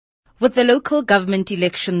With the local government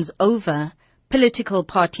elections over, political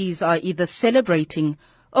parties are either celebrating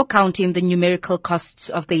or counting the numerical costs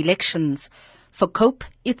of the elections. For COPE,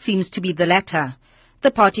 it seems to be the latter. The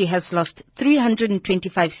party has lost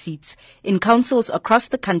 325 seats in councils across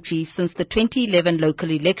the country since the 2011 local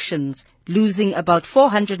elections, losing about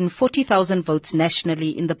 440,000 votes nationally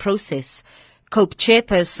in the process. COPE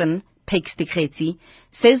chairperson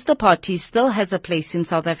says the party still has a place in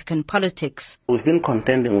South African politics. We've been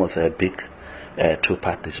contending with big two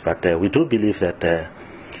parties, but we do believe that there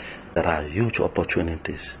are huge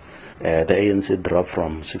opportunities. The ANC dropped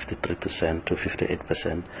from 63% to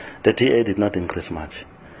 58%. The DA did not increase much.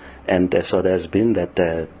 And so there's been that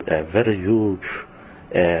very huge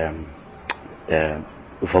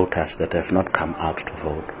voters that have not come out to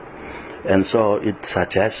vote. And so it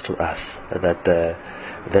suggests to us that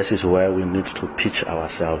this is where we need to pitch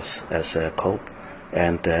ourselves as a COPE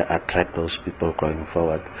and attract those people going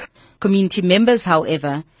forward. Community members,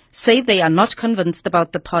 however, say they are not convinced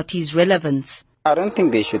about the party's relevance. I don't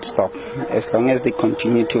think they should stop as long as they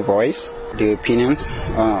continue to voice their opinions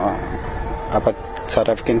about South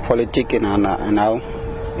African politics and how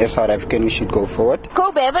as South African we should go forward.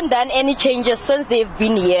 COPE haven't done any changes since they've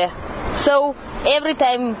been here. So every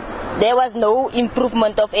time there was no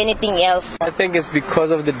improvement of anything else. I think it's because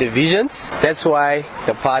of the divisions. That's why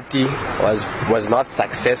the party was not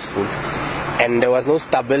successful. And there was no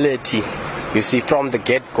stability, you see, from the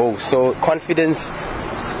get-go. So confidence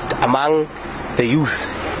among the youth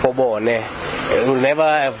for Bone will never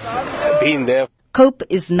have been there. COPE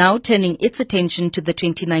is now turning its attention to the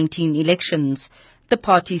 2019 elections. The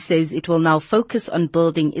party says it will now focus on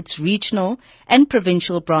building its regional and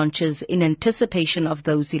provincial branches in anticipation of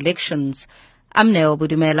those elections. I'm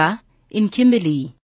Bodumela in Kimberley.